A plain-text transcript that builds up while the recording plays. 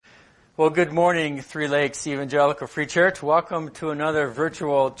Well, good morning, Three Lakes Evangelical Free Church. Welcome to another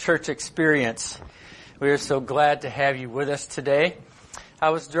virtual church experience. We are so glad to have you with us today. I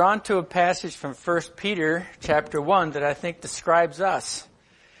was drawn to a passage from 1 Peter chapter 1 that I think describes us.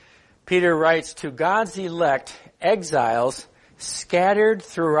 Peter writes, "To God's elect, exiles scattered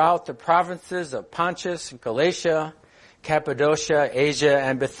throughout the provinces of Pontus, Galatia, Cappadocia, Asia,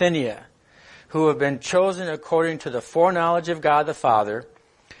 and Bithynia, who have been chosen according to the foreknowledge of God the Father,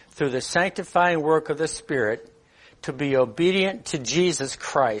 through the sanctifying work of the Spirit, to be obedient to Jesus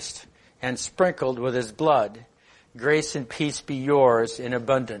Christ and sprinkled with His blood. Grace and peace be yours in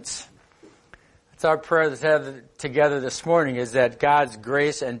abundance." That's our prayer that's had together this morning, is that God's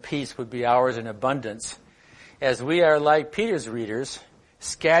grace and peace would be ours in abundance, as we are, like Peter's readers,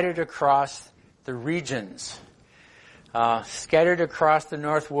 scattered across the regions, scattered across the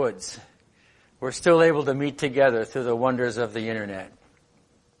North Woods. We're still able to meet together through the wonders of the internet.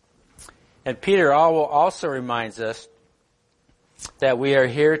 And Peter also reminds us that we are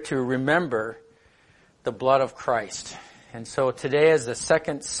here to remember the blood of Christ. And so today is the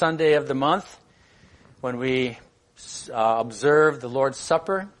second Sunday of the month when we observe the Lord's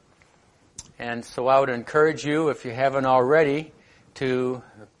Supper. And so I would encourage you, if you haven't already, to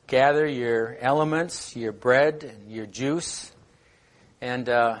gather your elements, your bread and your juice, and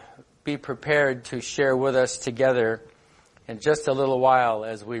be prepared to share with us together in just a little while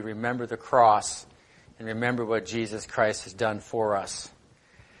as we remember the cross and remember what Jesus Christ has done for us.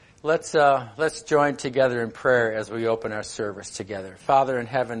 Let's join together in prayer as we open our service together. Father in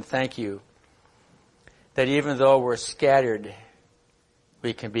heaven, thank you that even though we're scattered,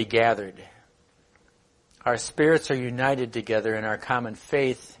 we can be gathered. Our spirits are united together in our common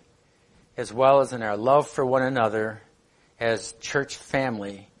faith, as well as in our love for one another as church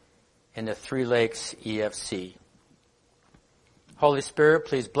family in the Three Lakes EFC. Holy Spirit,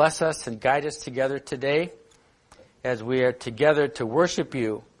 please bless us and guide us together today as we are together to worship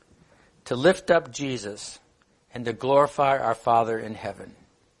you, to lift up Jesus, and to glorify our Father in heaven.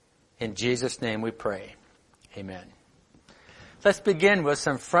 In Jesus' name we pray. Amen. Let's begin with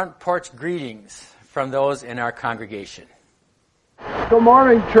some front porch greetings from those in our congregation. Good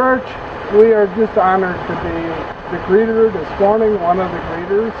morning, church. We are just honored to be the greeter this morning, one of the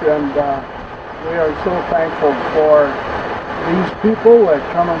greeters, and we are so thankful for these people that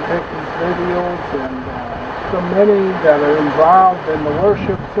come and take these videos, and so many that are involved in the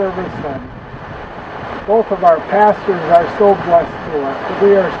worship service, and both of our pastors are so blessed to us.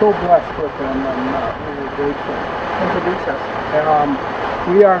 We are so blessed with them, and we are grateful. Introduce us.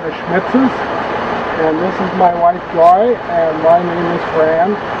 We are the Schmitzes, and this is my wife Joy, and my name is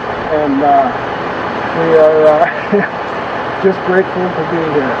Fran, and we are just grateful to be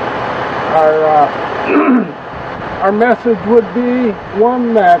here. Our message would be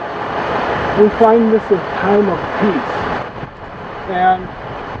one that we find this a time of peace. And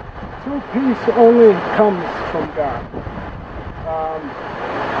true peace only comes from God.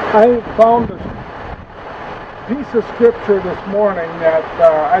 I found a piece of scripture this morning that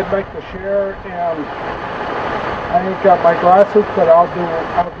I'd like to share, and I ain't got my glasses, but I'll do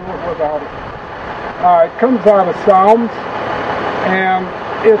it without it. It comes out of Psalms, and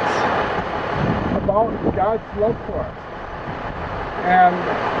it's about God's love for us. And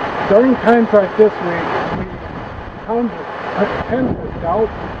during times like this, we tend to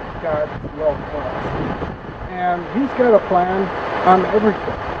doubt God's love for us. And He's got a plan on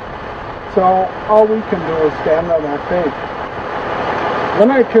everything. So all we can do is stand on our faith.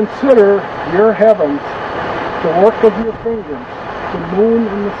 When I consider your heavens, the work of your fingers, the moon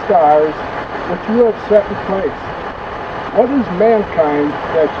and the stars, which you have set in place, what is mankind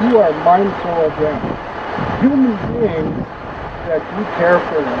that you are mindful of them? Human beings that you care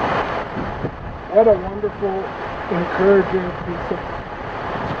for them. What a wonderful, encouraging piece of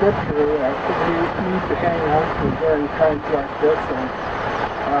scripture that we need to hang on to during times like this, and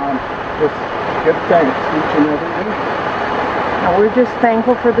just give thanks each and every day. Now, we're just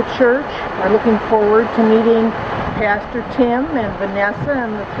thankful for the church. We're looking forward to meeting Pastor Tim and Vanessa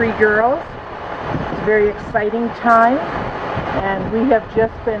and the three girls. It's a very exciting time, and we have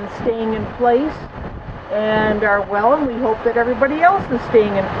just been staying in place and are well, and we hope that everybody else is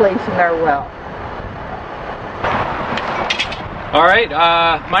staying in place and are well. All right,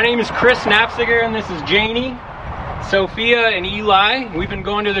 my name is Chris Knapziger, and this is Janie, Sophia, and Eli. We've been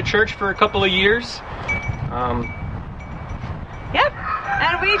going to the church for a couple of years. Yep,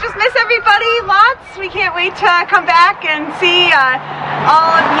 and we just miss everybody lots. We can't wait to come back and see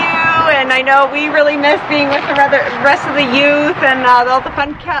all of you, and I know we really miss being with the rest of the youth and all the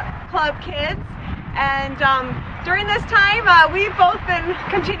fun club kids. And during this time, we've both been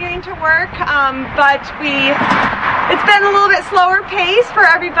continuing to work, but it's been a little bit slower pace for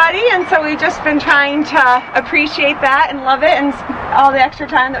everybody, and so we've just been trying to appreciate that and love it and all the extra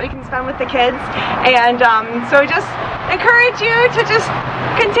time that we can spend with the kids. And so just encourage you to just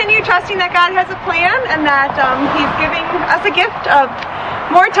continue trusting that God has a plan and that He's giving us a gift of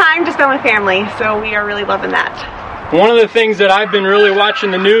more time to spend with family. So we are really loving that. One of the things that I've been really watching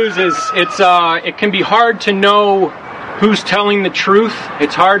the news is it can be hard to know who's telling the truth.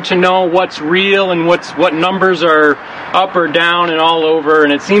 It's hard to know what's real and what numbers are up or down and all over,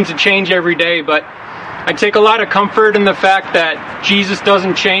 and it seems to change every day. But I take a lot of comfort in the fact that Jesus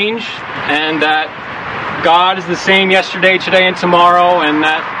doesn't change, and that God is the same yesterday, today, and tomorrow, and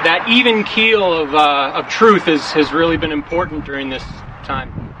that even keel of truth has really been important during this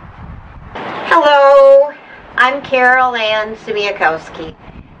time. Hello, I'm Carol Ann Simiakowski,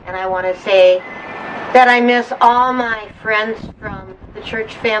 and I want to say that I miss all my friends from the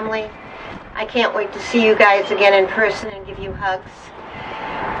church family. I can't wait to see you guys again in person and give you hugs.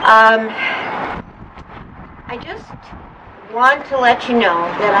 I just want to let you know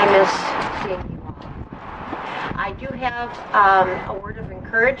that I miss seeing you all. I do have a word of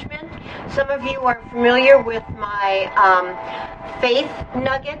encouragement. Some of you are familiar with my faith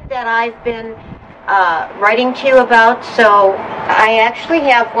nugget that I've been writing to you about, so I actually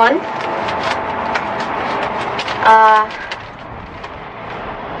have one.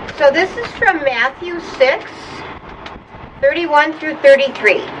 So this is from Matthew 6, 31 through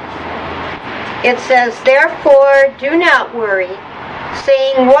 33. It says, "Therefore do not worry,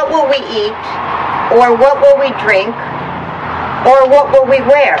 saying, what will we eat, or what will we drink, or what will we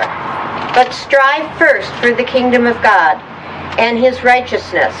wear? But strive first for the kingdom of God and His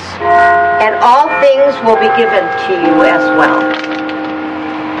righteousness, and all things will be given to you as well."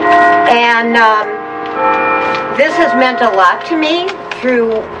 And this has meant a lot to me through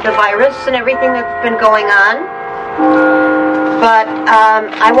the virus and everything that's been going on. But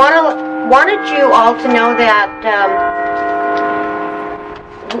I wanted you all to know that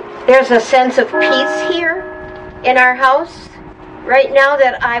there's a sense of peace here in our house right now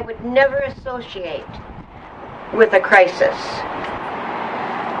that I would never associate with a crisis,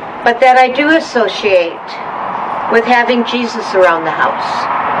 but that I do associate with having Jesus around the house.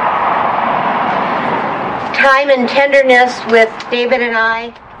 Time and tenderness with David and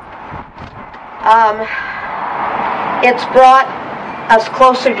I, it's brought us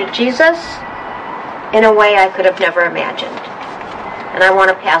closer to Jesus in a way I could have never imagined. And I want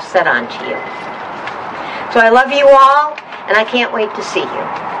to pass that on to you. So I love you all, and I can't wait to see you.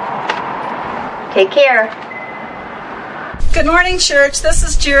 Take care. Good morning, church. This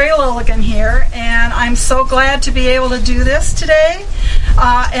is Jerry Lilligan here, and I'm so glad to be able to do this today.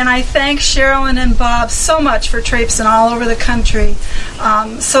 And I thank Sherilyn and Bob so much for traipsing all over the country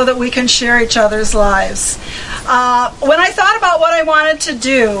so that we can share each other's lives. When I thought about what I wanted to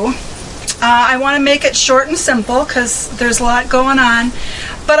do, I want to make it short and simple because there's a lot going on.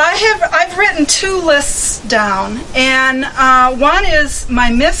 But I've written two lists down, and one is my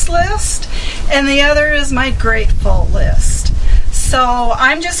miss list, and the other is my grateful list. So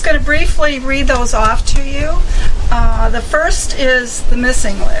I'm just going to briefly read those off to you. The first is the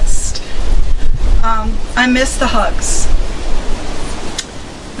missing list. I miss the hugs.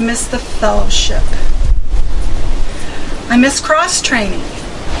 I miss the fellowship. I miss cross training.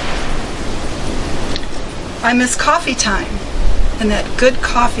 I miss coffee time and that good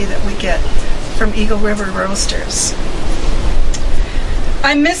coffee that we get from Eagle River Roasters.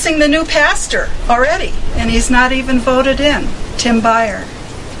 I'm missing the new pastor already, and he's not even voted in, Tim Byer.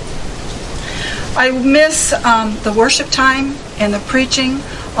 I miss the worship time and the preaching,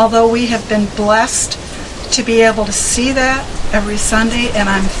 although we have been blessed to be able to see that every Sunday, and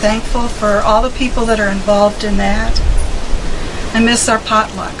I'm thankful for all the people that are involved in that. I miss our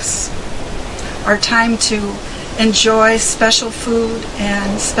potlucks, our time to enjoy special food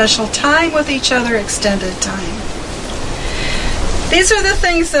and special time with each other, extended time. These are the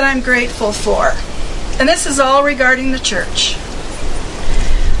things that I'm grateful for, and this is all regarding the church.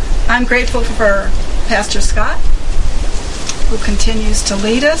 I'm grateful for Pastor Scott, who continues to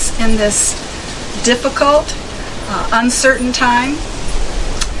lead us in this difficult, uncertain time.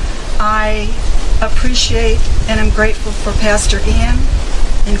 I appreciate and am grateful for Pastor Ian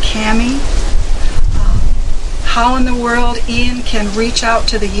and Cammie. How in the world Ian can reach out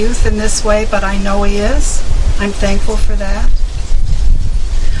to the youth in this way, but I know he is. I'm thankful for that.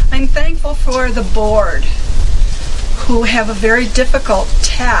 I'm thankful for the board, who have a very difficult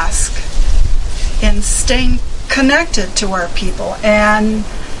task in staying connected to our people and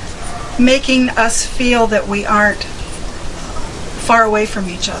making us feel that we aren't far away from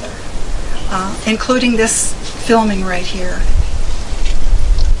each other, including this filming right here.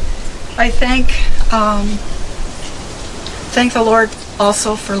 I thank the Lord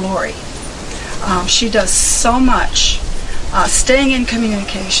also for Lori. She does so much, staying in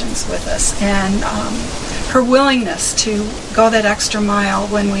communications with us, and her willingness to go that extra mile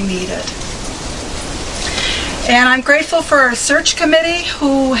when we need it. And I'm grateful for our search committee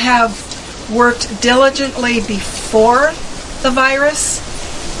who have worked diligently before the virus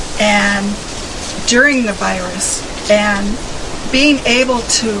and during the virus, and being able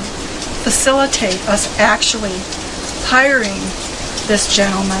to facilitate us actually hiring this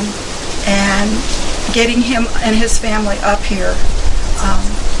gentleman and getting him and his family up here,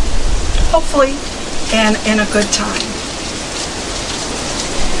 hopefully, and in a good time.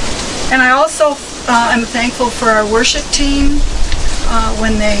 And I also am thankful for our worship team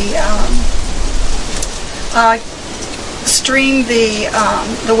when they stream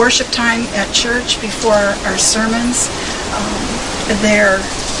the worship time at church before our sermons. Their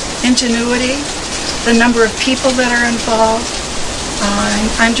ingenuity, the number of people that are involved.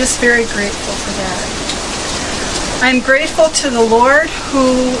 I'm just very grateful for that. I'm grateful to the Lord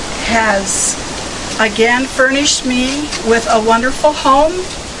who has again furnished me with a wonderful home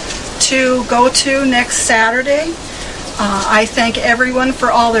to go to next Saturday. I thank everyone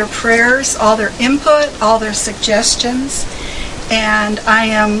for all their prayers, all their input, all their suggestions, and I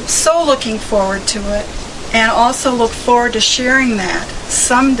am so looking forward to it, and also look forward to sharing that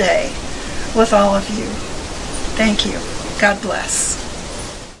someday with all of you. Thank you. God bless.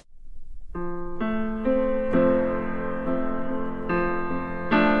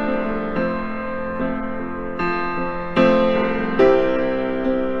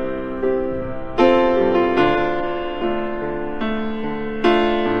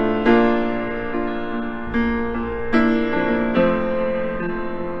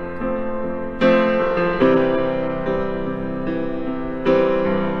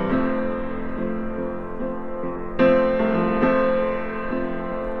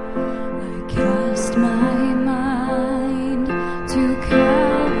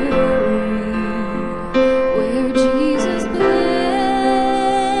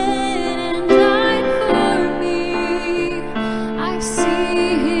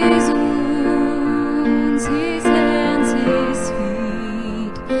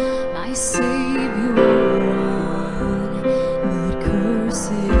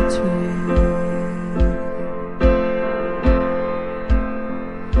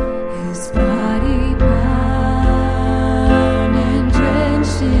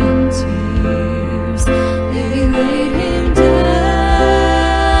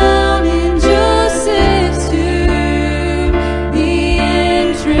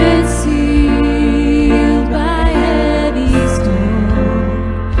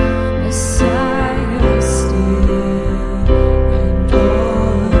 Messiah.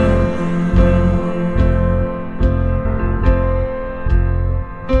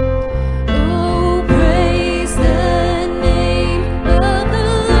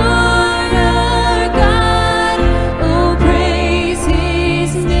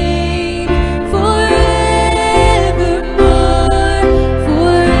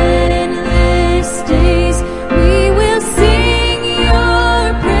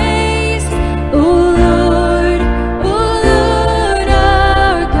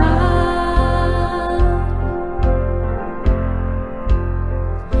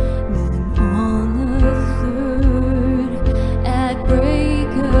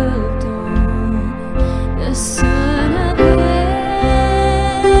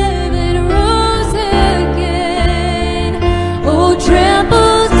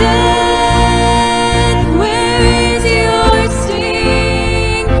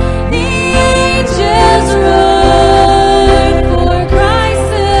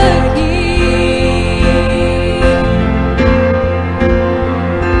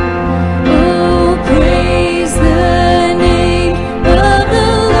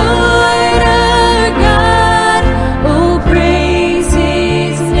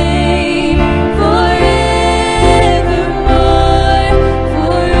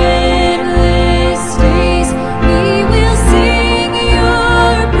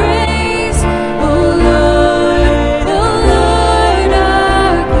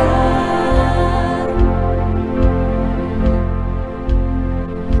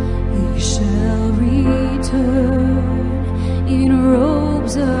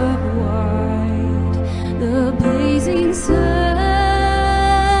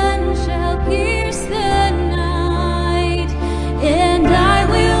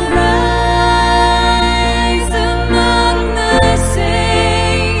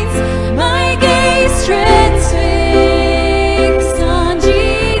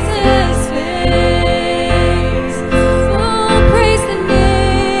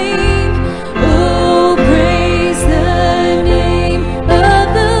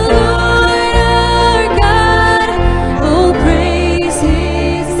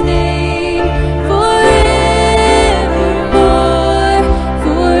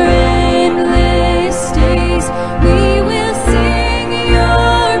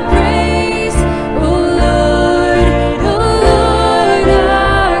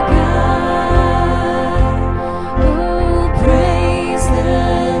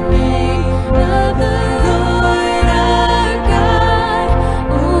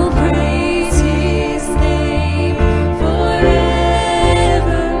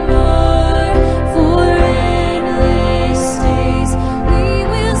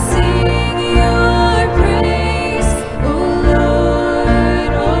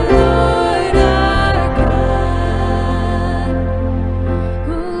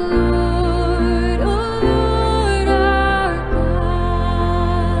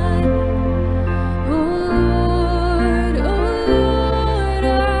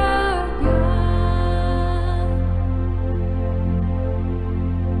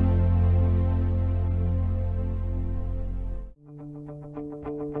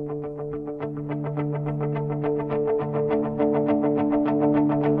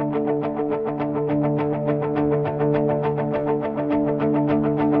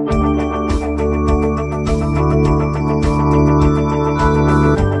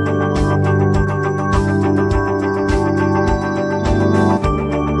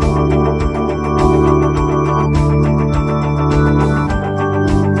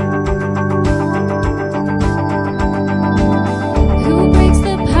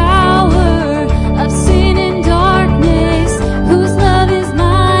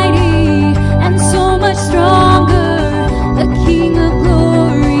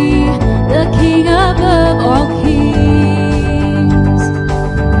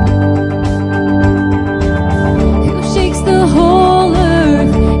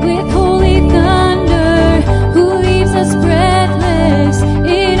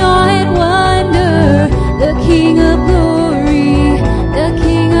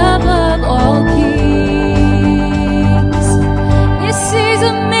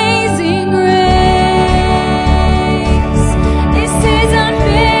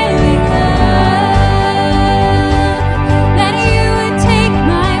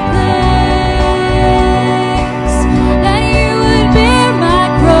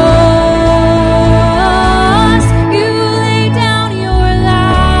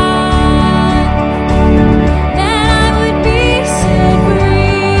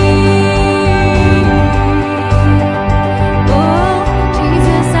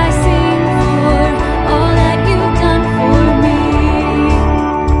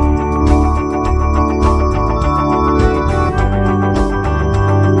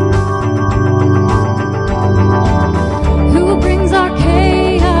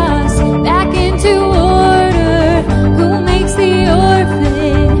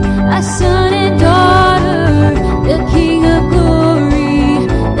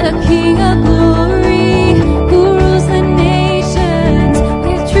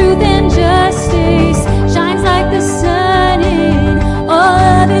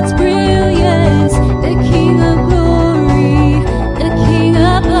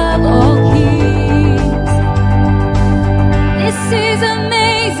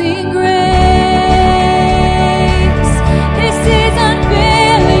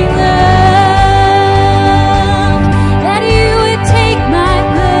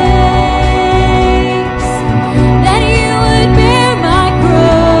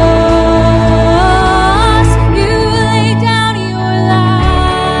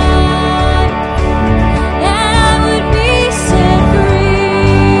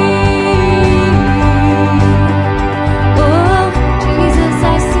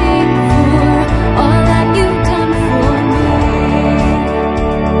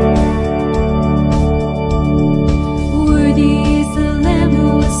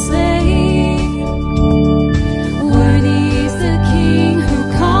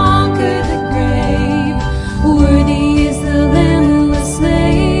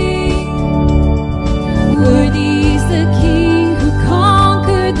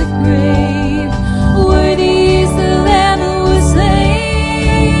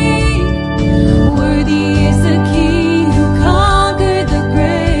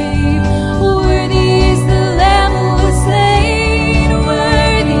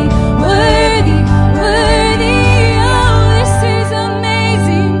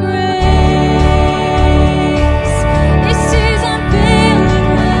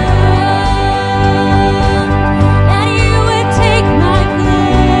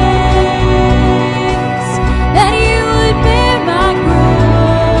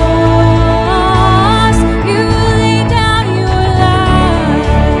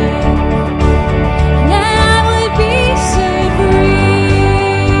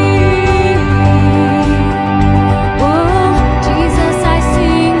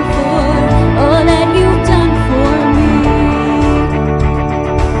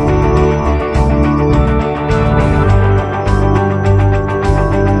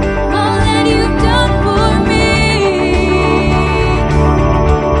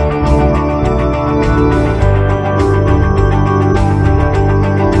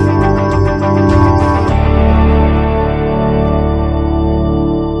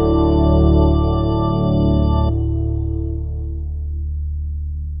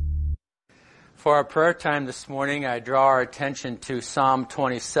 For our prayer time this morning, I draw our attention to Psalm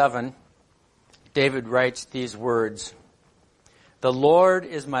 27. David writes these words, "The Lord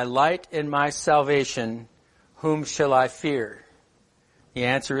is my light and my salvation. Whom shall I fear?" The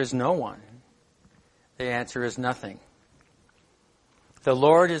answer is no one. The answer is nothing. The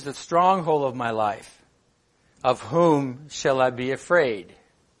Lord is the stronghold of my life. Of whom shall I be afraid?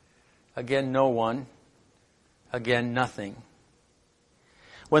 Again, no one. Again, nothing.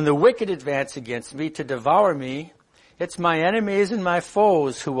 When the wicked advance against me to devour me, it's my enemies and my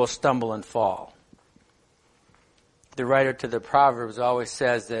foes who will stumble and fall. The writer to the Proverbs always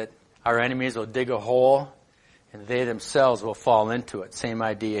says that our enemies will dig a hole and they themselves will fall into it. Same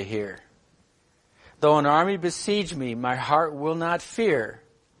idea here. Though an army besiege me, my heart will not fear.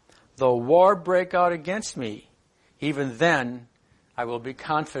 Though war break out against me, even then I will be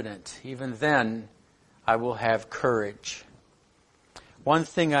confident. Even then I will have courage. One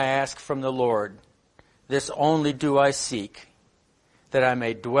thing I ask from the Lord, this only do I seek, that I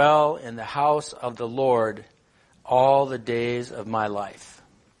may dwell in the house of the Lord all the days of my life.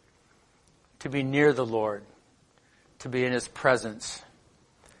 To be near the Lord, to be in His presence.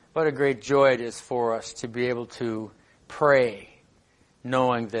 What a great joy it is for us to be able to pray,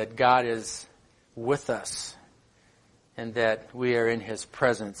 knowing that God is with us and that we are in His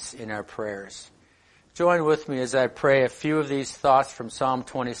presence in our prayers. Join with me as I pray a few of these thoughts from Psalm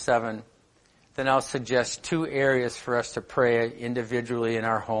 27. Then I'll suggest two areas for us to pray individually in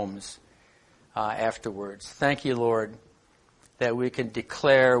our homes afterwards. Thank you, Lord, that we can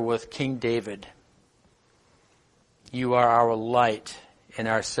declare with King David, "You are our light and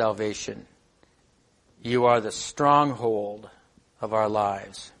our salvation. You are the stronghold of our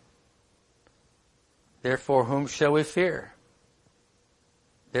lives. Therefore, whom shall we fear?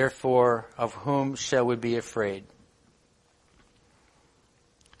 Therefore, of whom shall we be afraid?"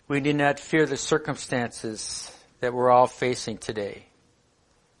 We need not fear the circumstances that we're all facing today.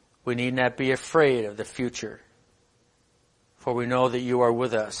 We need not be afraid of the future, for we know that you are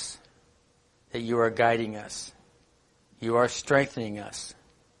with us, that you are guiding us, you are strengthening us,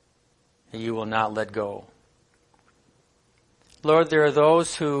 and you will not let go. Lord, there are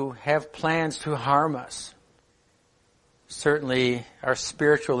those who have plans to harm us. Certainly our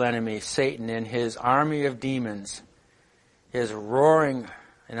spiritual enemy, Satan, and his army of demons is roaring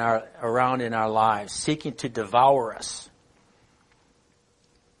around in our lives, seeking to devour us.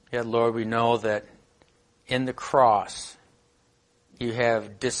 Yet, Lord, we know that in the cross, you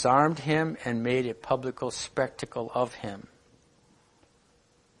have disarmed him and made a public spectacle of him.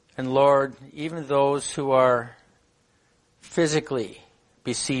 And Lord, even those who are physically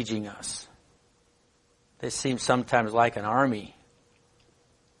besieging us, they seem sometimes like an army.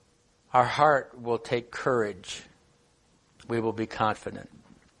 Our heart will take courage. We will be confident.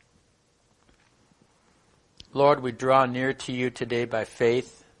 Lord, we draw near to you today by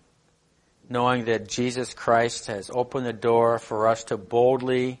faith, knowing that Jesus Christ has opened the door for us to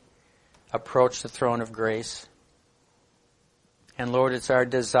boldly approach the throne of grace. And Lord, it's our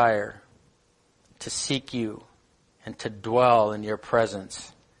desire to seek you and to dwell in your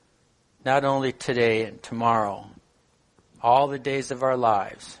presence, not only today and tomorrow, all the days of our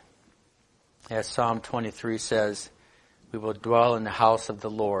lives. As Psalm 23 says, we will dwell in the house of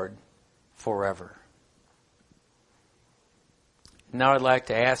the Lord forever. Now I'd like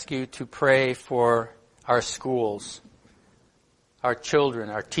to ask you to pray for our schools, our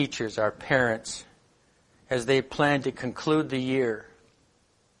children, our teachers, our parents, as they plan to conclude the year.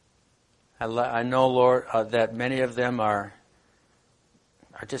 I know, Lord, that many of them are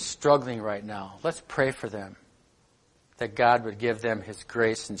just struggling right now. Let's pray for them, that God would give them His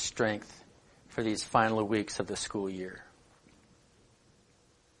grace and strength for these final weeks of the school year.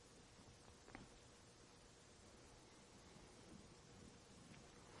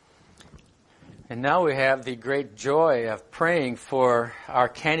 And now we have the great joy of praying for our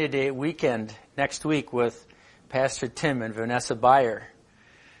candidate weekend next week with Pastor Tim and Vanessa Beyer.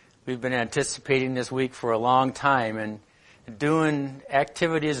 We've been anticipating this week for a long time, and doing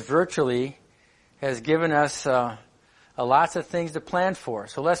activities virtually has given us lots of things to plan for.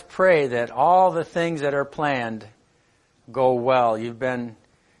 So let's pray that all the things that are planned go well. You've been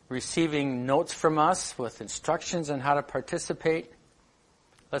receiving notes from us with instructions on how to participate.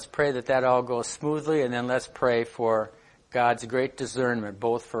 Let's pray that that all goes smoothly, and then let's pray for God's great discernment,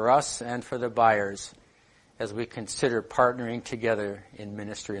 both for us and for the Beyers, as we consider partnering together in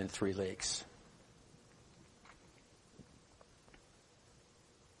ministry in Three Lakes.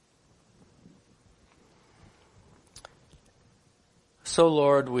 So,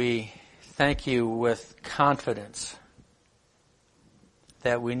 Lord, we thank you with confidence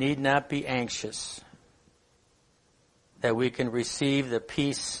that we need not be anxious, that we can receive the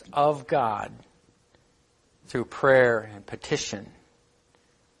peace of God through prayer and petition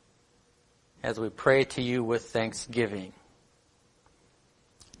as we pray to you with thanksgiving,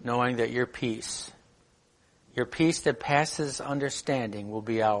 knowing that your peace that passes understanding, will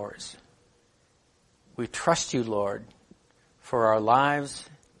be ours. We trust you, Lord, for our lives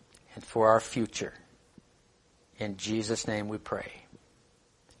and for our future. In Jesus' name we pray.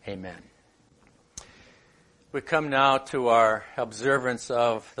 Amen. We come now to our observance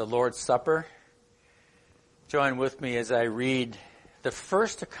of the Lord's Supper. Join with me as I read the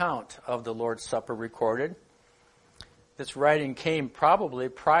first account of the Lord's Supper recorded. This writing came probably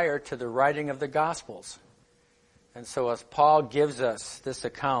prior to the writing of the Gospels. And so as Paul gives us this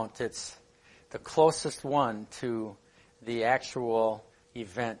account, it's the closest one to the actual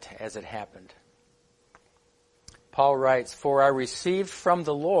event as it happened. Paul writes, "For I received from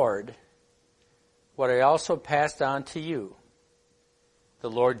the Lord what I also passed on to you. The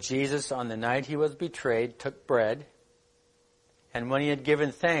Lord Jesus, on the night he was betrayed, took bread, and when he had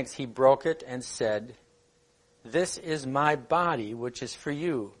given thanks, he broke it and said, 'This is my body, which is for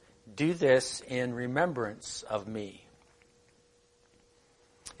you. Do this in remembrance of me.'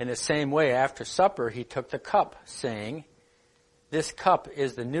 In the same way, after supper, he took the cup, saying, 'This cup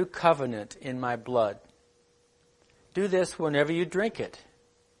is the new covenant in my blood. Do this whenever you drink it,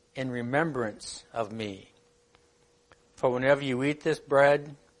 in remembrance of me. For whenever you eat this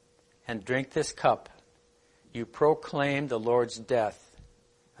bread and drink this cup, you proclaim the Lord's death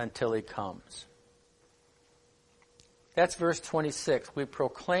until he comes.'" That's verse 26. We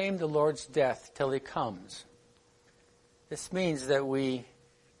proclaim the Lord's death till he comes. This means that we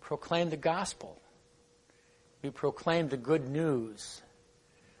proclaim the gospel. We proclaim the good news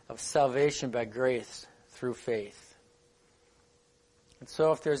of salvation by grace through faith. And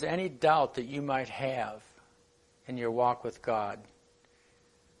so if there's any doubt that you might have in your walk with God,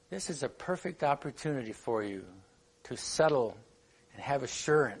 this is a perfect opportunity for you to settle and have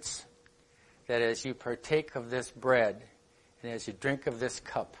assurance that as you partake of this bread and as you drink of this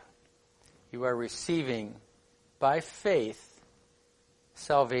cup, you are receiving by faith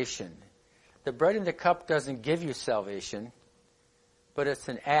salvation. The bread and the cup doesn't give you salvation, but it's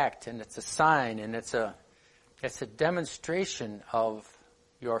an act and it's a sign and it's a demonstration of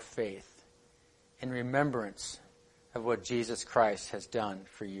your faith in remembrance of what Jesus Christ has done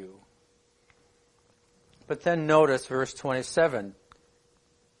for you. But then notice verse 27.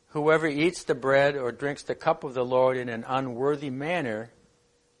 "Whoever eats the bread or drinks the cup of the Lord in an unworthy manner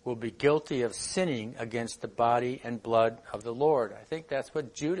will be guilty of sinning against the body and blood of the Lord." I think that's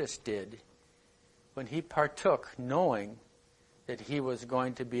what Judas did when he partook, knowing that he was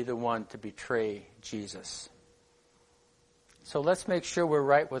going to be the one to betray Jesus. So let's make sure we're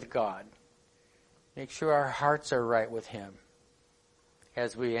right with God. Make sure our hearts are right with him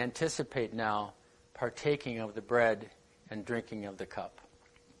as we anticipate now partaking of the bread and drinking of the cup.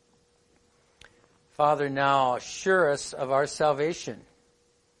 Father, now assure us of our salvation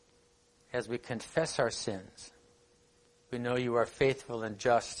as we confess our sins. We know you are faithful and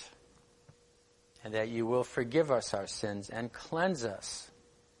just, and that you will forgive us our sins and cleanse us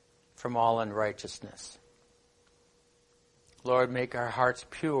from all unrighteousness. Lord, make our hearts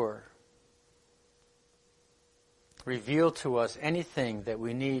pure. Reveal to us anything that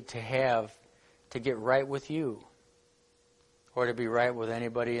we need to have to get right with you or to be right with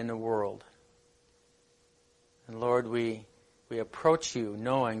anybody in the world. And Lord, we approach you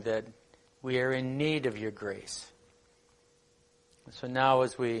knowing that we are in need of your grace. And so now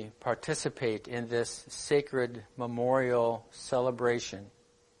as we participate in this sacred memorial celebration,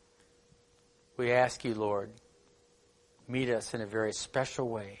 we ask you, Lord, meet us in a very special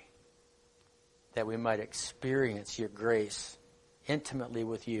way that we might experience your grace intimately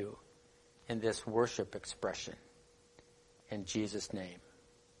with you in this worship expression. In Jesus' name,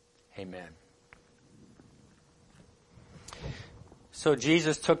 amen. So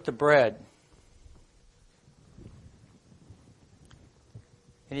Jesus took the bread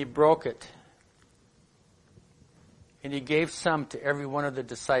and he broke it and he gave some to every one of the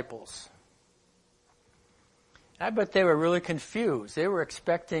disciples. I bet they were really confused. They were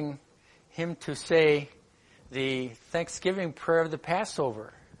expecting him to say the Thanksgiving prayer of the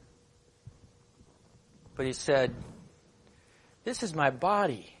Passover. But he said, "This is my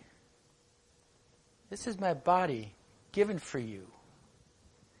body. This is my body given for you,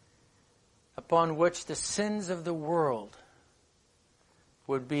 upon which the sins of the world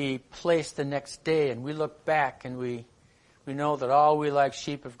would be placed the next day." And we look back and we know that all we like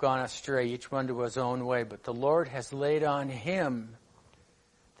sheep have gone astray, each one to his own way. But the Lord has laid on him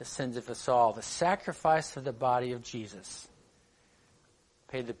the sins of us all. The sacrifice of the body of Jesus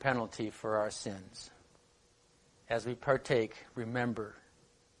paid the penalty for our sins. As we partake, remember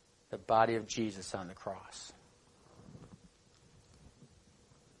the body of Jesus on the cross.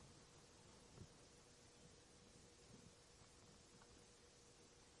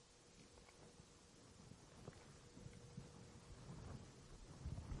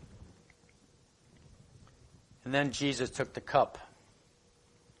 And then Jesus took the cup.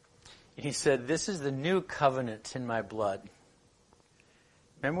 And he said, "This is the new covenant in my blood."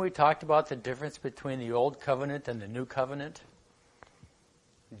 Remember we talked about the difference between the old covenant and the new covenant?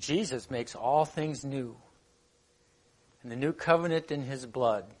 Jesus makes all things new. And the new covenant in his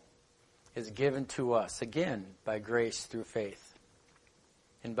blood is given to us, again, by grace through faith.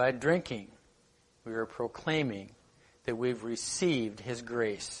 And by drinking, we are proclaiming that we've received his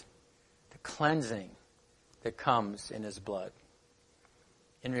grace, the cleansing that comes in his blood.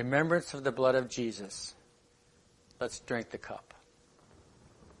 In remembrance of the blood of Jesus, let's drink the cup.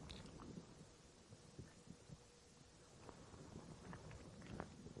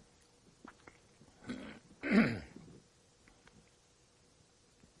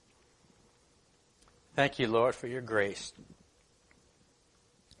 Thank you, Lord, for your grace.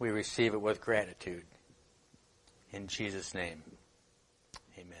 We receive it with gratitude. In Jesus' name,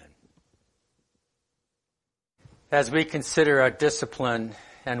 amen. As we consider our discipline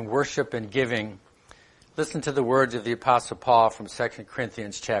and worship and giving, listen to the words of the Apostle Paul from 2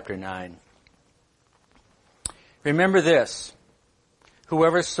 Corinthians chapter 9. Remember this,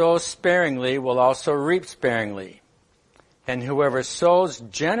 whoever sows sparingly will also reap sparingly, and whoever sows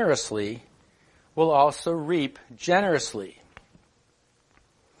generously will also reap generously.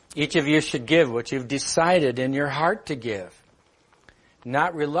 Each of you should give what you've decided in your heart to give,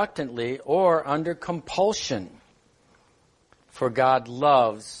 not reluctantly or under compulsion. For God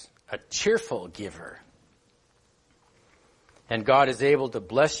loves a cheerful giver. And God is able to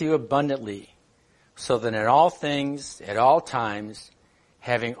bless you abundantly, so that in all things, at all times,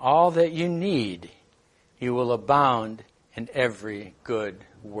 having all that you need, you will abound in every good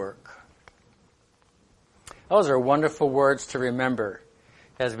work. Those are wonderful words to remember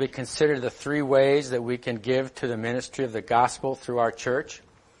as we consider the three ways that we can give to the ministry of the gospel through our church.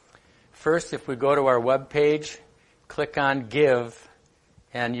 First, if we go to our webpage, click on Give,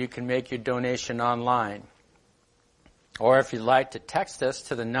 and you can make your donation online. Or if you'd like to text us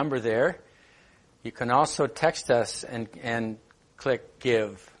to the number there, you can also text us and click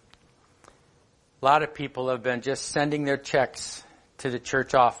Give. A lot of people have been just sending their checks to the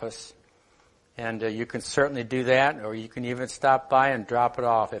church office, and you can certainly do that, or you can even stop by and drop it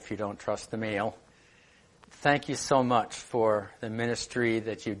off if you don't trust the mail. Thank you so much for the ministry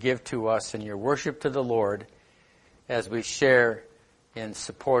that you give to us and your worship to the Lord as we share in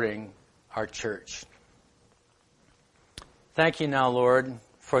supporting our church. Thank you now, Lord,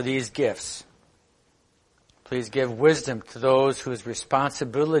 for these gifts. Please give wisdom to those whose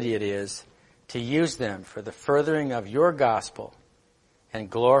responsibility it is to use them for the furthering of your gospel and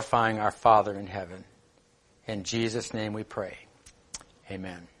glorifying our Father in heaven. In Jesus' name we pray.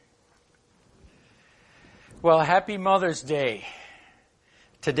 Amen. Well, happy Mother's Day.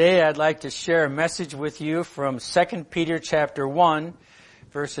 Today I'd like to share a message with you from 2 Peter chapter 1,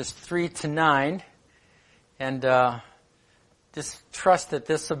 verses 3 to 9. And just trust that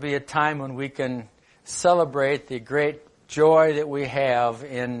this will be a time when we can celebrate the great joy that we have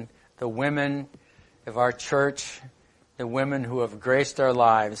in the women of our church, the women who have graced our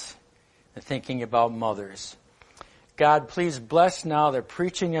lives, and thinking about mothers. God, please bless now the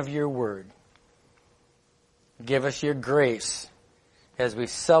preaching of your word. Give us your grace as we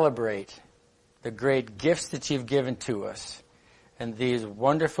celebrate the great gifts that you've given to us and these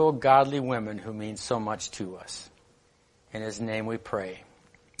wonderful godly women who mean so much to us. In his name we pray.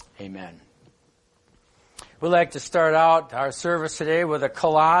 Amen. We'd like to start out our service today with a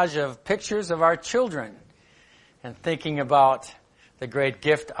collage of pictures of our children and thinking about the great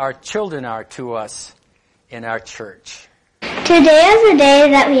gift our children are to us in our church. Today is a day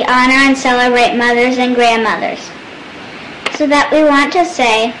that we honor and celebrate mothers and grandmothers. So that we want to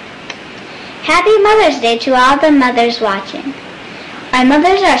say, Happy Mother's Day to all the mothers watching. Our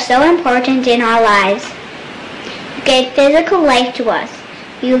mothers are so important in our lives. You gave physical life to us.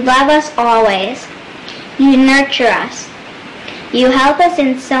 You love us always. You nurture us. You help us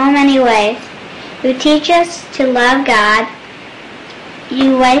in so many ways. You teach us to love God.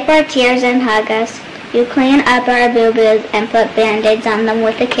 You wipe our tears and hug us. You clean up our boo-boos and put Band-Aids on them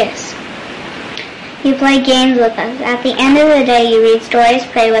with a kiss. You play games with us. At the end of the day, you read stories,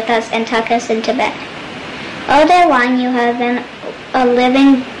 pray with us, and tuck us into bed. All day long, you have been a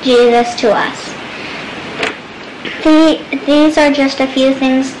living Jesus to us. These are just a few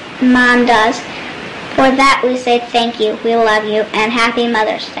things Mom does. For that we say thank you, we love you, and Happy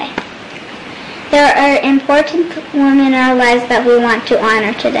Mother's Day. There are important women in our lives that we want to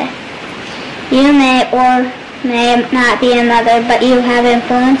honor today. You may or may not be a mother, but you have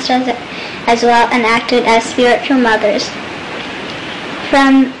influenced us as well and acted as spiritual mothers.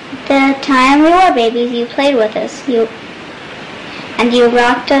 From the time we were babies, you played with us, and you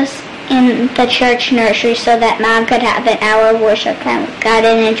rocked us in the church nursery so that Mom could have an hour of worship time with God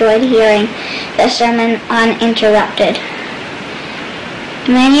and enjoyed hearing the sermon uninterrupted.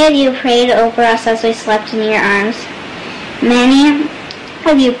 Many of you prayed over us as we slept in your arms. Many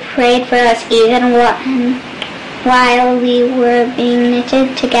of you prayed for us even while we were being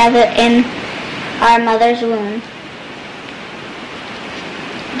knitted together in our mother's womb.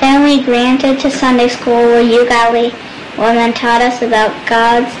 Then we granted to Sunday school where you godly women taught us about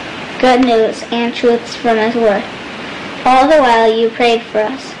God's good news and truths from His Word. All the while you prayed for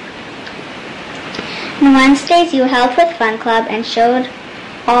us. On Wednesdays you helped with Fun Club and showed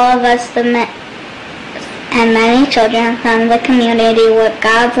all of us and many children from the community what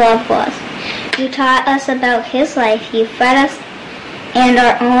God's love was. You taught us about His life. You fed us and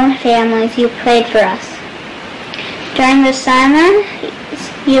our own families. You prayed for us. During the summer,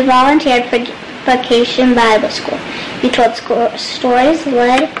 you volunteered for Vacation Bible School. You told stories,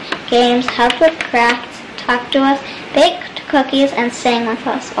 led games, helped with crafts, talked to us, baked cookies, and sang with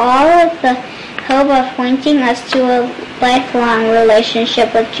us, all with the hope of pointing us to a lifelong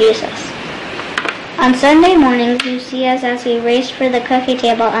relationship with Jesus. On Sunday mornings, you see us as we raced for the cookie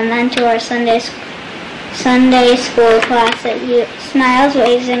table and then to our Sunday school class. Smiles,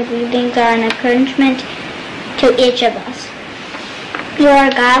 waves, and greetings are an encouragement to each of us. You are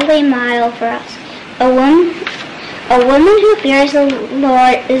a godly model for us. A woman who fears the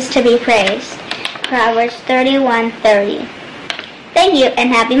Lord is to be praised. Proverbs 31:30. Thank you and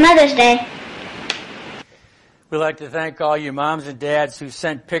Happy Mother's Day. We'd like to thank all you moms and dads who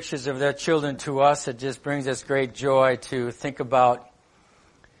sent pictures of their children to us. It just brings us great joy to think about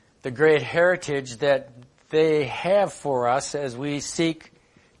the great heritage that they have for us as we seek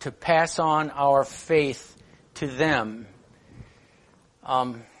to pass on our faith to them.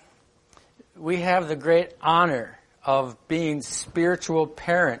 We have the great honor of being spiritual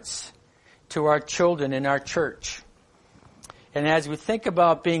parents to our children in our church. And as we think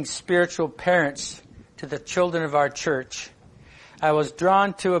about being spiritual parents to the children of our church, I was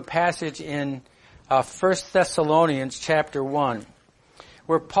drawn to a passage in 1 Thessalonians chapter 1,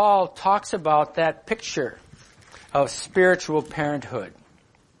 where Paul talks about that picture of spiritual parenthood.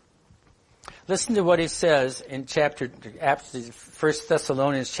 Listen to what he says in 1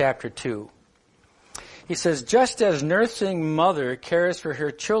 Thessalonians chapter 2. He says, just as nursing mother cares for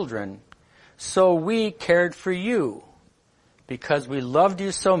her children, so we cared for you, because we loved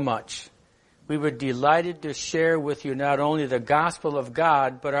you so much. We were delighted to share with you not only the gospel of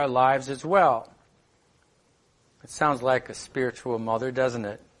God, but our lives as well. It sounds like a spiritual mother, doesn't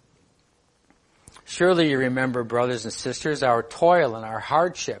it? Surely you remember, brothers and sisters, our toil and our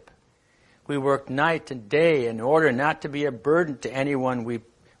hardship. We worked night and day in order not to be a burden to anyone.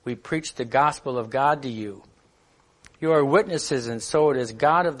 We preached the gospel of God to you. You are witnesses, and so it is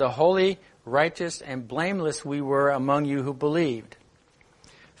God of the holy, righteous, and blameless we were among you who believed.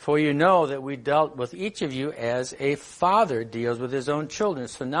 For you know that we dealt with each of you as a father deals with his own children.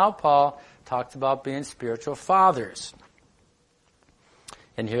 So now Paul talks about being spiritual fathers.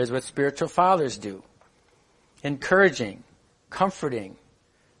 And here's what spiritual fathers do. Encouraging, comforting,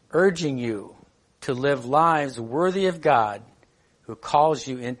 urging you to live lives worthy of God who calls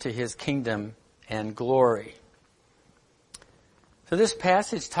you into His kingdom and glory. So this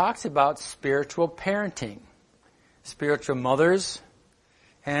passage talks about spiritual parenting, spiritual mothers,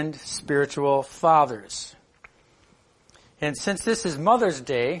 and spiritual fathers. And since this is Mother's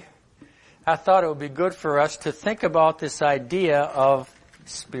Day, I thought it would be good for us to think about this idea of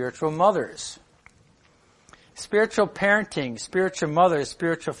spiritual mothers. Spiritual parenting, spiritual mothers,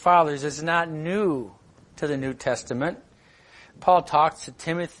 spiritual fathers is not new to the New Testament. Paul talks to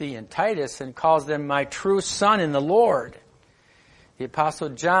Timothy and Titus and calls them my true son in the Lord. The Apostle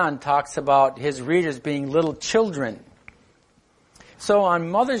John talks about his readers being little children. So on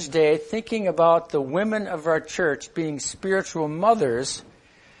Mother's Day, thinking about the women of our church being spiritual mothers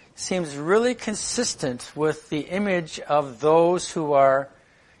seems really consistent with the image of those who are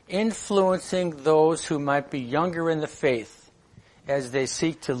influencing those who might be younger in the faith as they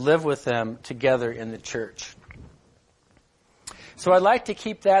seek to live with them together in the church. So I'd like to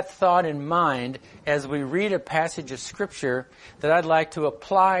keep that thought in mind as we read a passage of Scripture that I'd like to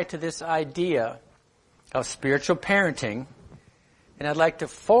apply to this idea of spiritual parenting, and I'd like to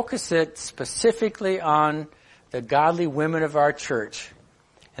focus it specifically on the godly women of our church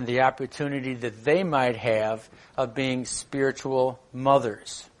and the opportunity that they might have of being spiritual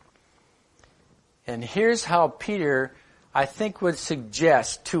mothers. And here's how Peter, I think, would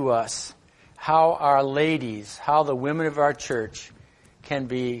suggest to us how our ladies, how the women of our church can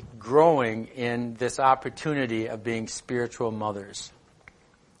be growing in this opportunity of being spiritual mothers.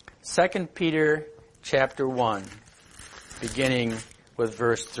 2 Peter chapter 1, beginning with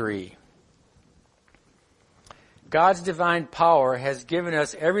verse 3. God's divine power has given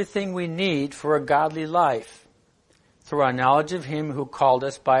us everything we need for a godly life through our knowledge of Him who called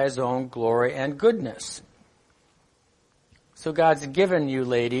us by His own glory and goodness. So God's given you,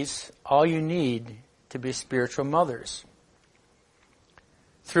 ladies, all you need to be spiritual mothers.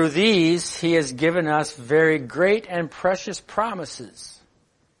 Through these, He has given us very great and precious promises,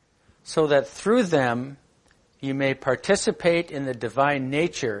 so that through them you may participate in the divine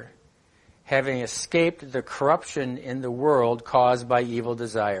nature, having escaped the corruption in the world caused by evil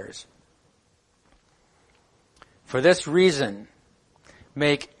desires. For this reason,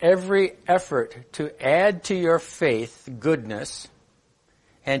 make every effort to add to your faith goodness,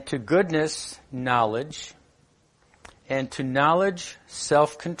 and to goodness knowledge, and to knowledge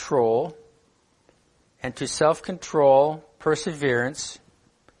self-control, and to self-control perseverance,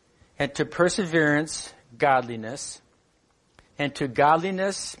 and to perseverance godliness, and to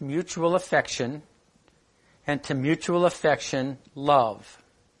godliness mutual affection, and to mutual affection love.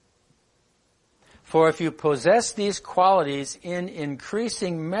 For if you possess these qualities in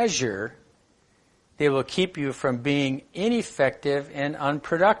increasing measure, they will keep you from being ineffective and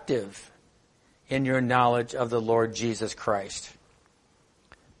unproductive in your knowledge of the Lord Jesus Christ.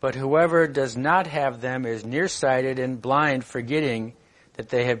 But whoever does not have them is nearsighted and blind, forgetting that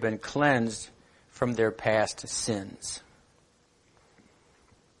they have been cleansed from their past sins.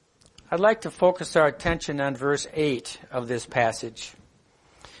 I'd like to focus our attention on verse 8 of this passage.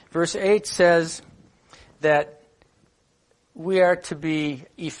 Verse 8 says that we are to be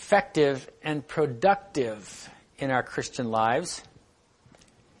effective and productive in our Christian lives.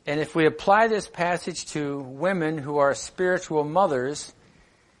 And if we apply this passage to women who are spiritual mothers,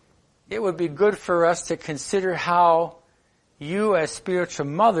 it would be good for us to consider how you as spiritual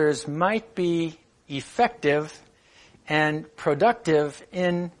mothers might be effective and productive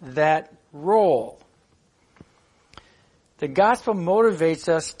in that role. The gospel motivates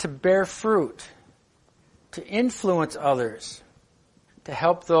us to bear fruit, to influence others, to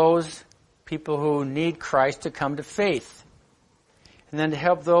help those people who need Christ to come to faith, and then to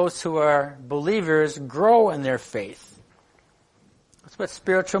help those who are believers grow in their faith. That's what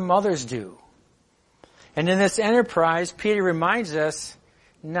spiritual mothers do. And in this enterprise, Peter reminds us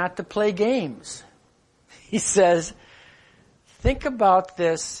not to play games. He says, think about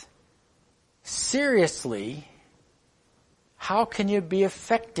this seriously. How can you be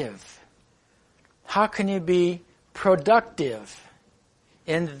effective? How can you be productive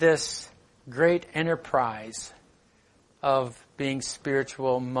in this great enterprise of being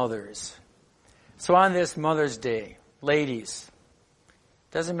spiritual mothers? So on this Mother's Day, ladies,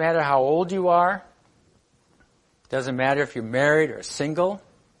 doesn't matter how old you are, doesn't matter if you're married or single,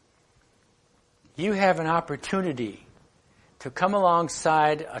 you have an opportunity to come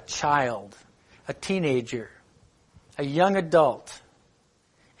alongside a child, a teenager, a young adult,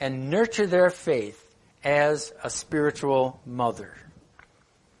 and nurture their faith as a spiritual mother.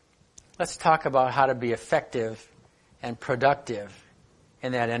 Let's talk about how to be effective and productive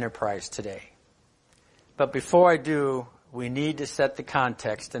in that enterprise today. But before I do, we need to set the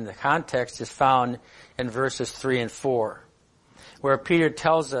context, and the context is found in verses 3 and 4, where Peter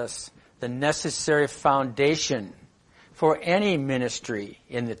tells us the necessary foundation for any ministry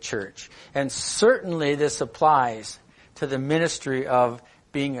in the church. And certainly this applies to the ministry of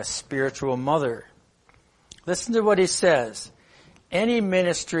being a spiritual mother. Listen to what he says. Any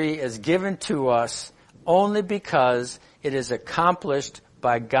ministry is given to us only because it is accomplished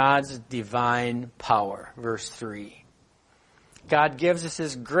by God's divine power. Verse 3. God gives us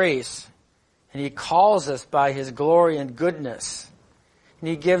His grace, and He calls us by His glory and goodness. And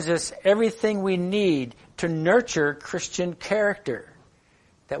He gives us everything we need to nurture Christian character,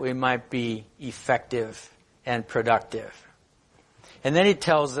 that we might be effective and productive. And then He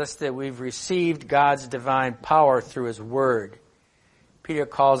tells us that we've received God's divine power through His Word. Peter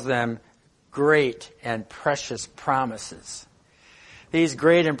calls them great and precious promises. these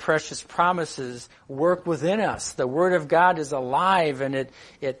great and precious promises work within us. The Word of God is alive, and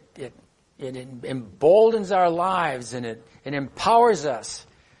it emboldens our lives, and it empowers us.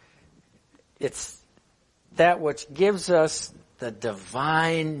 It's that which gives us the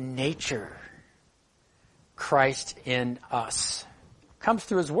divine nature, Christ in us. Comes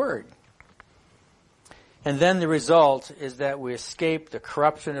through His Word. And then the result is that we escape the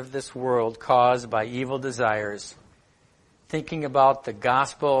corruption of this world caused by evil desires. Thinking about the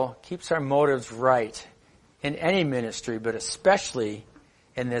gospel keeps our motives right in any ministry, but especially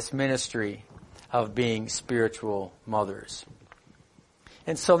in this ministry of being spiritual mothers.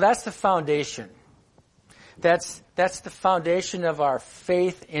 And so that's the foundation. That's the foundation of our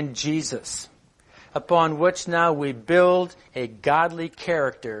faith in Jesus, upon which now we build a godly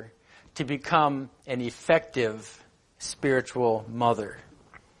character to become an effective spiritual mother.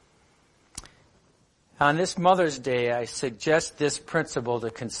 On this Mother's Day, I suggest this principle to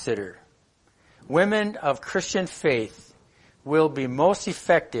consider. Women of Christian faith will be most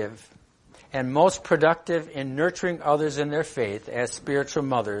effective and most productive in nurturing others in their faith as spiritual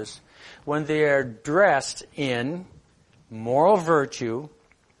mothers when they are dressed in moral virtue,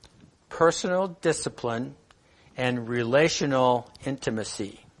 personal discipline, and relational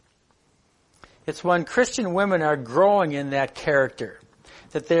intimacy. It's when Christian women are growing in that character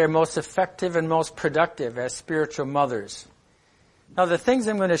that they are most effective and most productive as spiritual mothers. Now, the things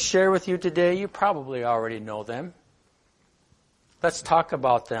I'm going to share with you today, you probably already know them. Let's talk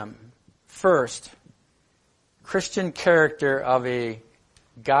about them. First, Christian character of a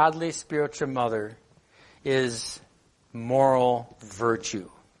godly spiritual mother is moral virtue.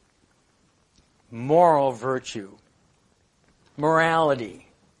 Moral virtue. Morality.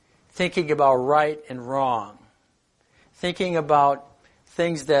 Thinking about right and wrong. Thinking about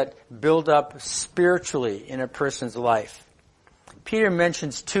things that build up spiritually in a person's life. Peter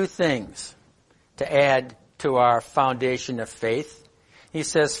mentions two things to add to our foundation of faith. He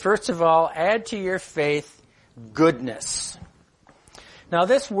says, first of all, add to your faith goodness. Now,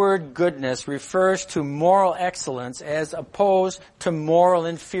 this word goodness refers to moral excellence as opposed to moral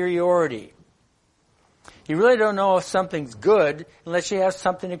inferiority. You really don't know if something's good unless you have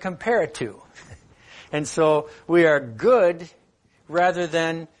something to compare it to. And so we are good rather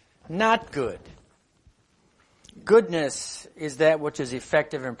than not good. Goodness is that which is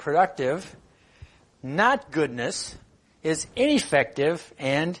effective and productive. Not goodness is ineffective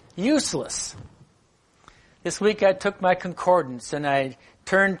and useless. This week I took my concordance and I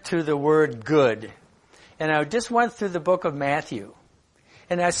turned to the word good. And I just went through the book of Matthew.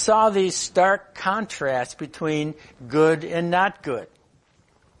 And I saw these stark contrasts between good and not good.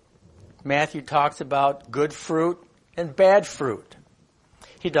 Matthew talks about good fruit and bad fruit.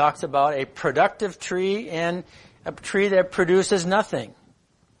 He talks about a productive tree and a tree that produces nothing.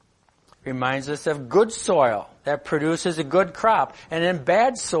 Reminds us of good soil that produces a good crop, and then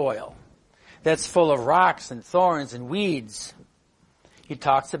bad soil that's full of rocks and thorns and weeds. He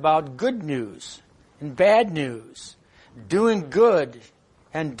talks about good news and bad news, doing good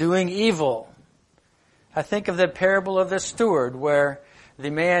and doing evil. I think of the parable of the steward, where the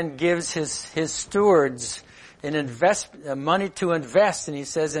man gives his stewards money to invest, and he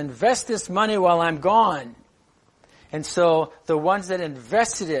says, invest this money while I'm gone. And so the ones that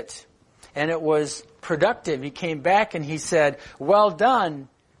invested it, and it was productive, he came back and he said, well done,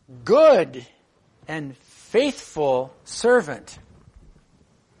 good and faithful servant.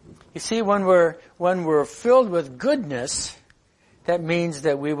 You see, when we're filled with goodness, that means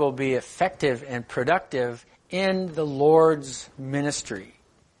that we will be effective and productive in the Lord's ministry.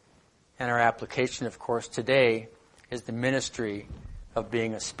 And our application, of course, today is the ministry of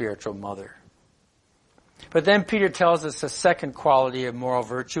being a spiritual mother. But then Peter tells us a second quality of moral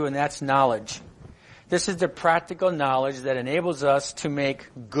virtue, and that's knowledge. This is the practical knowledge that enables us to make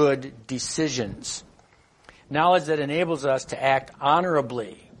good decisions. Knowledge that enables us to act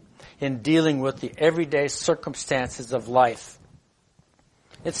honorably in dealing with the everyday circumstances of life.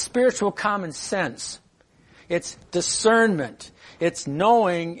 It's spiritual common sense. It's discernment. It's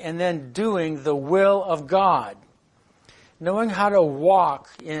knowing and then doing the will of God. Knowing how to walk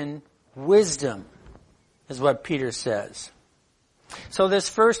in wisdom is what Peter says. So this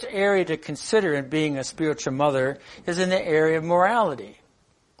first area to consider in being a spiritual mother is in the area of morality,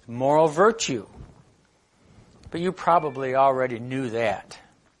 moral virtue. But you probably already knew that.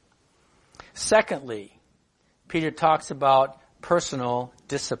 Secondly, Peter talks about personal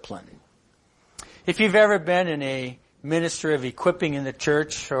discipline. If you've ever been in a ministry of equipping in the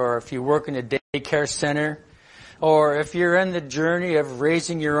church, or if you work in a daycare center, or if you're in the journey of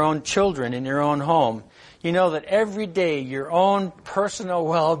raising your own children in your own home, you know that every day your own personal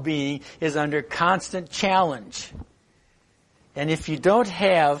well-being is under constant challenge. And if you don't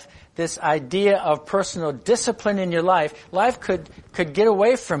have this idea of personal discipline in your life, life could get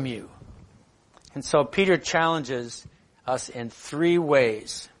away from you. And so Peter challenges us in 3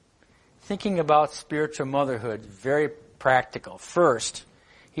 ways. Thinking about spiritual motherhood, very practical. First,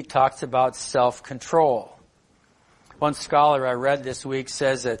 he talks about self-control. One scholar I read this week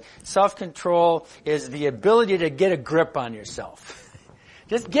says that self-control is the ability to get a grip on yourself.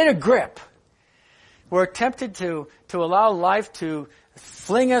 Just get a grip. We're tempted to allow life to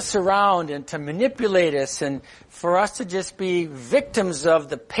fling us around and to manipulate us and for us to just be victims of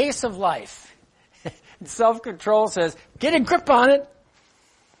the pace of life. Self-control says, get a grip on it.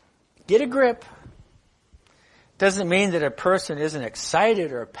 Get a grip. Doesn't mean that a person isn't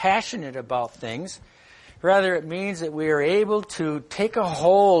excited or passionate about things. Rather, it means that we are able to take a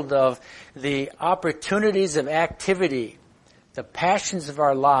hold of the opportunities of activity, the passions of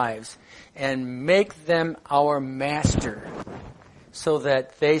our lives, and make them our master so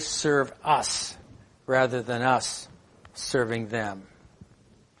that they serve us rather than us serving them.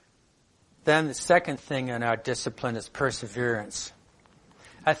 Then the second thing in our discipline is perseverance.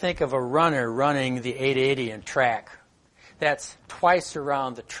 I think of a runner running the 880 in track. That's twice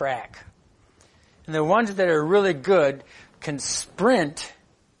around the track. And the ones that are really good can sprint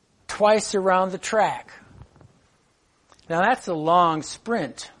twice around the track. Now that's a long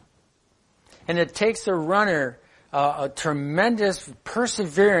sprint. And it takes a runner a tremendous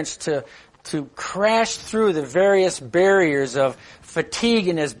perseverance to crash through the various barriers of fatigue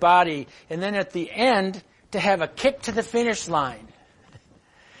in his body, and then at the end to have a kick to the finish line.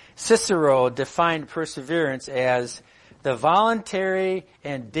 Cicero defined perseverance as the voluntary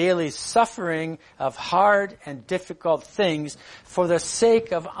and daily suffering of hard and difficult things for the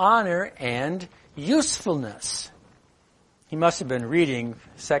sake of honor and usefulness. He must have been reading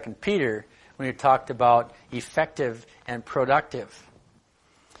 2 Peter when he talked about effective and productive.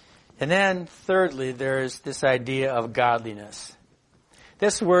 And then, thirdly, there's this idea of godliness.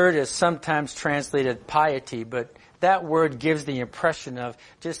 This word is sometimes translated piety, but that word gives the impression of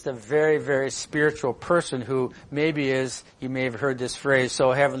just a very, very spiritual person who maybe is, you may have heard this phrase,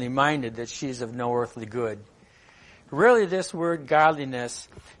 so heavenly minded that she's of no earthly good. Really, this word godliness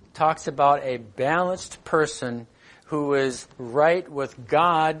talks about a balanced person who is right with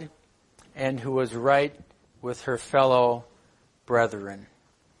God and who is right with her fellow brethren.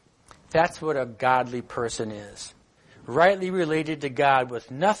 That's what a godly person is. Rightly related to God with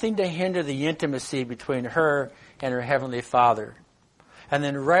nothing to hinder the intimacy between her and her Heavenly Father. And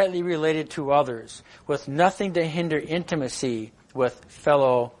then rightly related to others with nothing to hinder intimacy with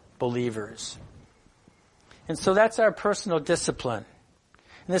fellow believers. And so that's our personal discipline.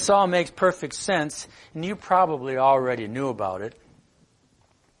 And this all makes perfect sense, and you probably already knew about it.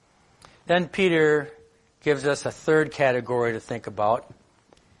 Then Peter gives us a third category to think about,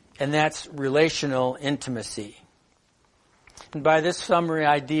 and that's relational intimacy. And by this summary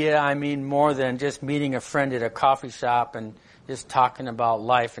idea, I mean more than just meeting a friend at a coffee shop and just talking about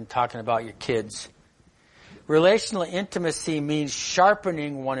life and talking about your kids. Relational intimacy means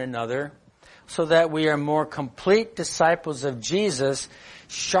sharpening one another so that we are more complete disciples of Jesus,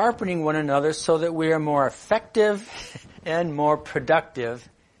 sharpening one another so that we are more effective and more productive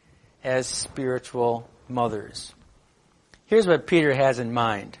as spiritual mothers. Here's what Peter has in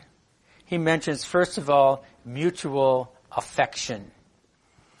mind. He mentions, first of all, mutual affection.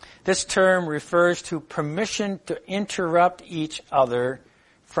 This term refers to permission to interrupt each other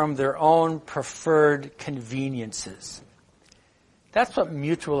from their own preferred conveniences. That's what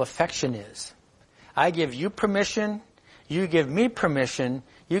mutual affection is. I give you permission, you give me permission,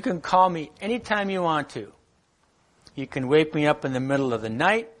 you can call me anytime you want to. You can wake me up in the middle of the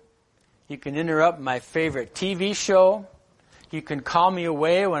night, you can interrupt my favorite TV show, you can call me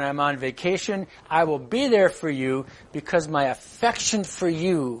away when I'm on vacation. I will be there for you because my affection for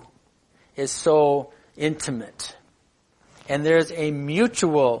you is so intimate. And there's a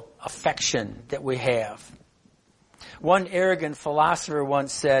mutual affection that we have. One arrogant philosopher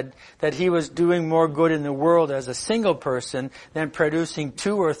once said that he was doing more good in the world as a single person than producing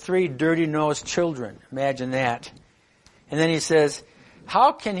 2 or 3 dirty-nosed children. Imagine that. And then he says,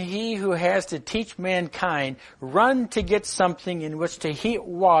 how can he who has to teach mankind run to get something in which to heat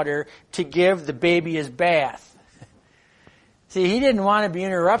water to give the baby his bath? See, he didn't want to be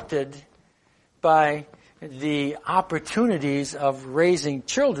interrupted by the opportunities of raising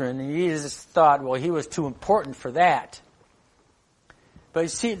children. And he just thought, well, he was too important for that. But you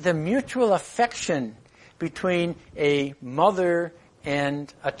see, the mutual affection between a mother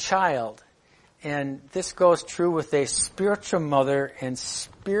and a child. And this goes true with a spiritual mother and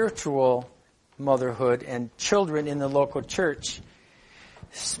spiritual motherhood and children in the local church.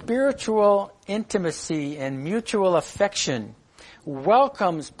 Spiritual intimacy and mutual affection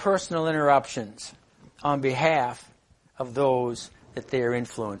welcomes personal interruptions on behalf of those that they are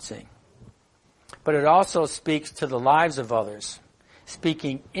influencing. But it also speaks to the lives of others,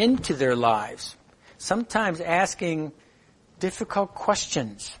 speaking into their lives, sometimes asking difficult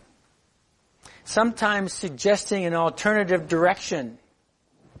questions, sometimes suggesting an alternative direction,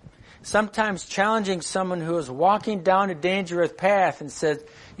 sometimes challenging someone who is walking down a dangerous path and says,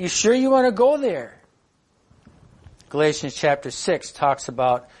 "You sure you want to go there?" Galatians chapter 6 talks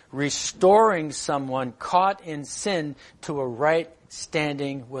about restoring someone caught in sin to a right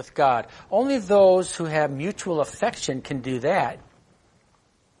standing with God. Only those who have mutual affection can do that.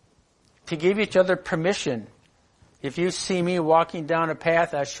 To give each other permission. If you see me walking down a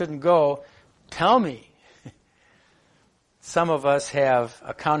path I shouldn't go, tell me. Some of us have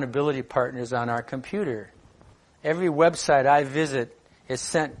accountability partners on our computer. Every website I visit is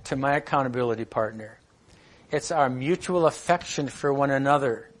sent to my accountability partner. It's our mutual affection for one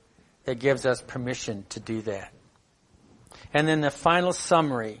another that gives us permission to do that. And then the final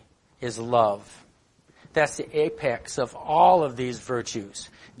summary is love. That's the apex of all of these virtues.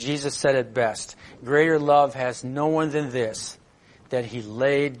 Jesus said it best. Greater love has no one than this, that he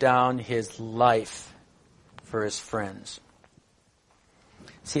laid down his life for his friends.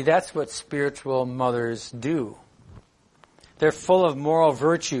 See, that's what spiritual mothers do. They're full of moral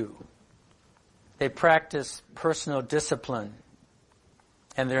virtue. They practice personal discipline,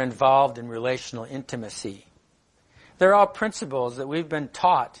 and they're involved in relational intimacy. They're all principles that we've been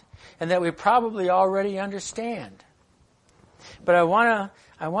taught and that we probably already understand. But I want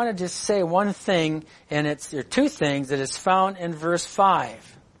to just say one thing, and there are two things that is found in verse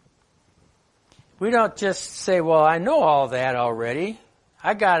 5. We don't just say, "Well, I know all that already.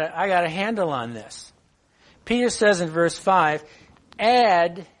 I got a handle on this." Peter says in verse 5,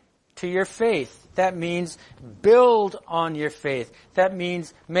 "Add to your faith." That means build on your faith. That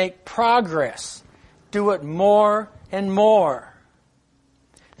means make progress. Do it more and more.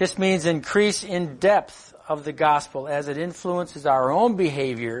 This means increase in depth of the gospel as it influences our own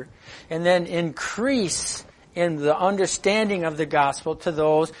behavior, and then increase in the understanding of the gospel to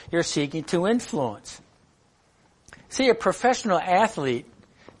those you're seeking to influence. See, a professional athlete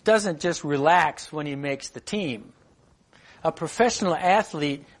doesn't just relax when he makes the team. A professional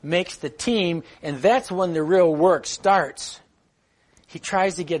athlete makes the team, and that's when the real work starts. He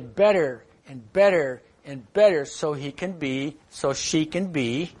tries to get better and better and better so she can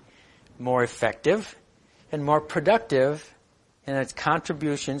be more effective and more productive in its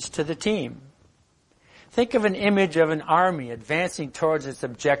contributions to the team. Think of an image of an army advancing towards its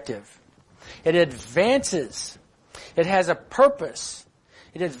objective. It advances. It has a purpose.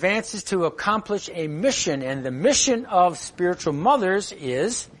 It advances to accomplish a mission, and the mission of spiritual mothers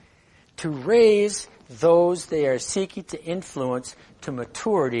is to raise those they are seeking to influence to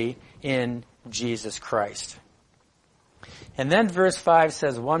maturity in Jesus Christ. And then verse 5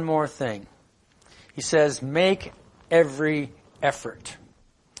 says one more thing. He says, "Make every effort."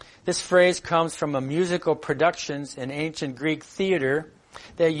 This phrase comes from a musical productions in ancient Greek theater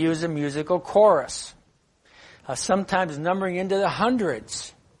that use a musical chorus. Sometimes numbering into the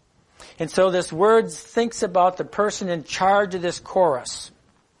hundreds. And so this word thinks about the person in charge of this chorus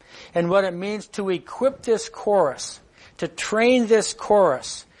and what it means to equip this chorus, to train this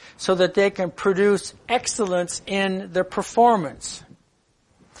chorus so that they can produce excellence in their performance.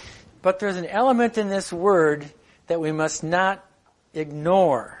 But there's an element in this word that we must not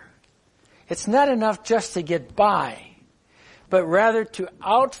ignore. It's not enough just to get by, but rather to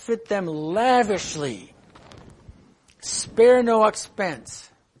outfit them lavishly. Spare no expense.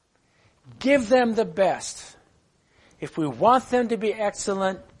 Give them the best. If we want them to be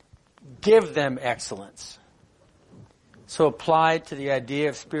excellent, give them excellence. So applied to the idea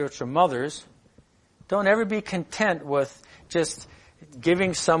of spiritual mothers, don't ever be content with just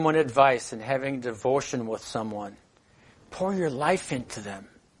giving someone advice and having devotion with someone. Pour your life into them.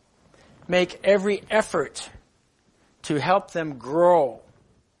 Make every effort to help them grow.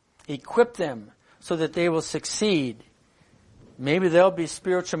 Equip them so that they will succeed. Maybe they'll be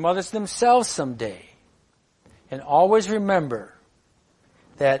spiritual mothers themselves someday. And always remember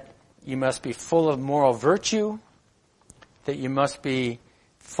that you must be full of moral virtue, that you must be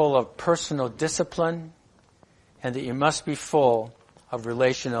full of personal discipline, and that you must be full of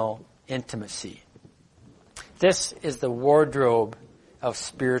relational intimacy. This is the wardrobe of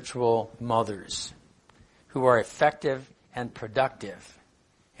spiritual mothers. who are effective and productive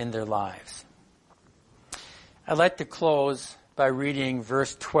in their lives. I'd like to close by reading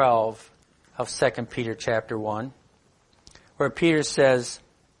verse 12 of 2 Peter chapter 1, where Peter says,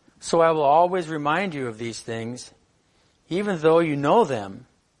 "So I will always remind you of these things, even though you know them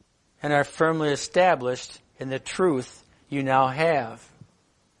and are firmly established in the truth you now have."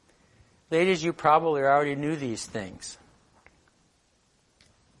 Ladies, you probably already knew these things.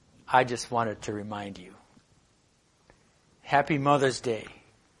 I just wanted to remind you. Happy Mother's Day.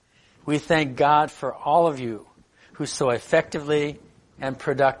 We thank God for all of you who so effectively and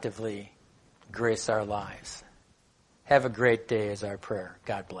productively grace our lives. Have a great day is our prayer.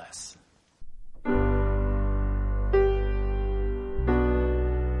 God bless.